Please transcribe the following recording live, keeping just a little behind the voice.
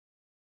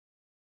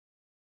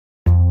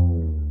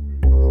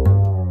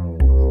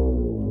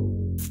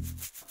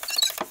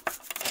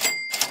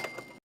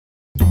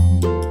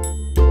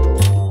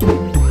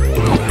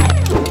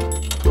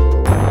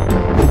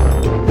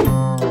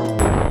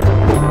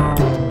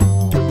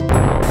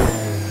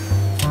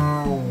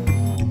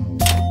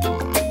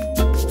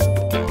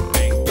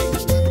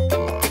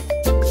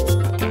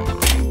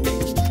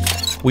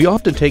We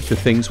often take the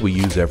things we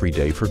use every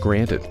day for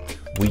granted.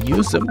 We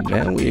use them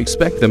and we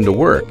expect them to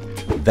work.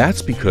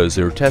 That's because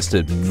they're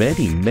tested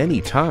many,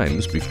 many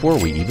times before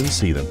we even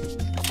see them.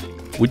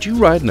 Would you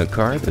ride in a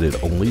car that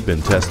had only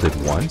been tested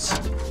once?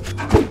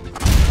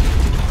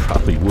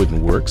 Probably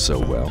wouldn't work so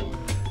well.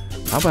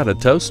 How about a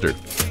toaster?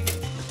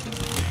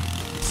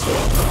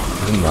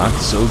 Not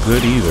so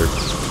good either.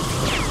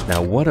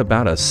 Now what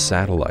about a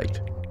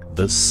satellite?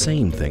 The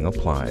same thing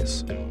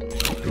applies.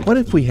 What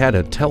if we had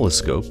a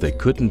telescope that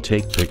couldn't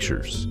take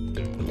pictures?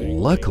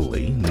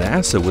 Luckily,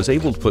 NASA was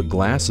able to put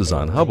glasses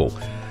on Hubble,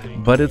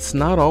 but it's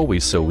not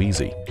always so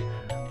easy.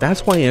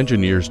 That's why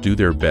engineers do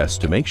their best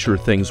to make sure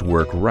things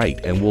work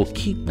right and will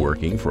keep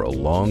working for a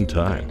long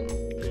time.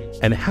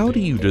 And how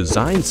do you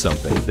design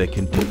something that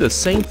can do the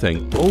same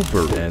thing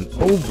over and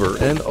over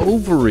and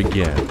over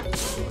again?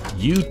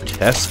 You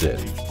test it.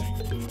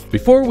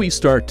 Before we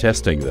start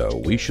testing,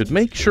 though, we should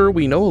make sure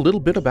we know a little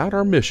bit about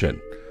our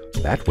mission.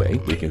 That way,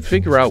 we can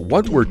figure out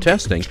what we're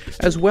testing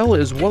as well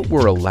as what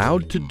we're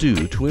allowed to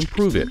do to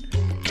improve it.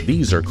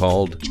 These are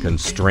called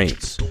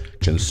constraints.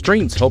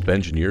 Constraints help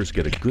engineers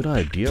get a good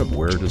idea of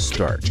where to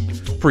start.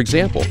 For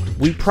example,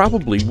 we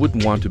probably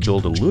wouldn't want to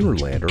build a lunar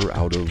lander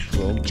out of,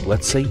 well,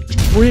 let's say,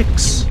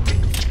 bricks.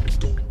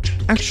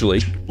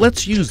 Actually,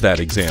 let's use that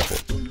example.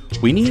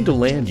 We need to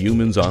land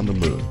humans on the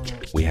moon.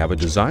 We have a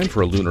design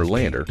for a lunar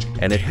lander,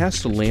 and it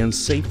has to land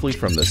safely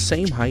from the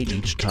same height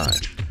each time.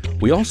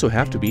 We also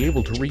have to be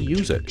able to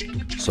reuse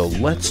it. So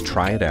let's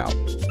try it out.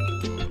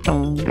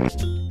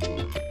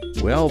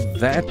 Well,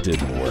 that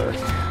didn't work.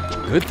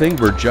 Good thing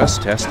we're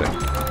just testing.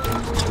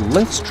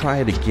 Let's try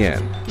it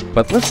again,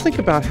 but let's think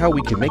about how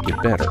we can make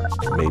it better.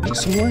 Maybe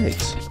some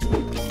legs.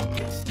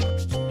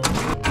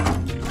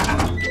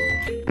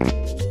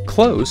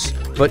 Close,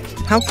 but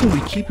how can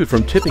we keep it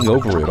from tipping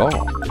over at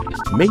all?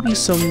 Maybe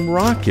some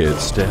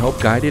rockets to help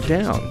guide it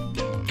down.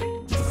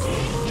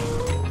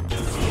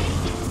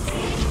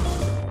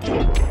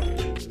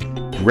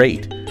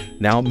 Great.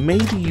 Now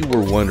maybe you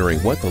were wondering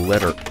what the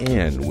letter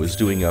N was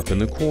doing up in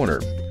the corner.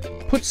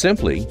 Put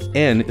simply,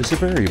 N is a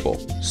variable.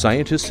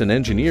 Scientists and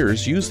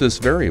engineers use this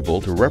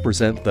variable to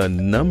represent the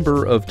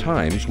number of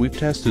times we've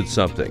tested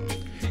something.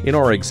 In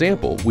our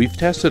example, we've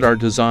tested our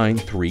design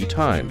 3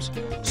 times,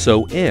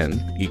 so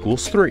N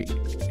equals 3.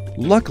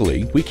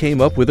 Luckily, we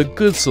came up with a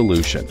good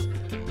solution.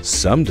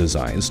 Some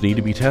designs need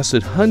to be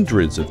tested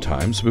hundreds of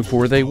times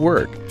before they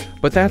work,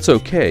 but that's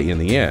okay in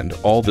the end.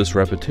 All this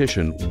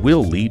repetition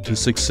will lead to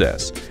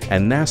success,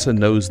 and NASA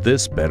knows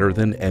this better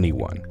than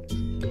anyone.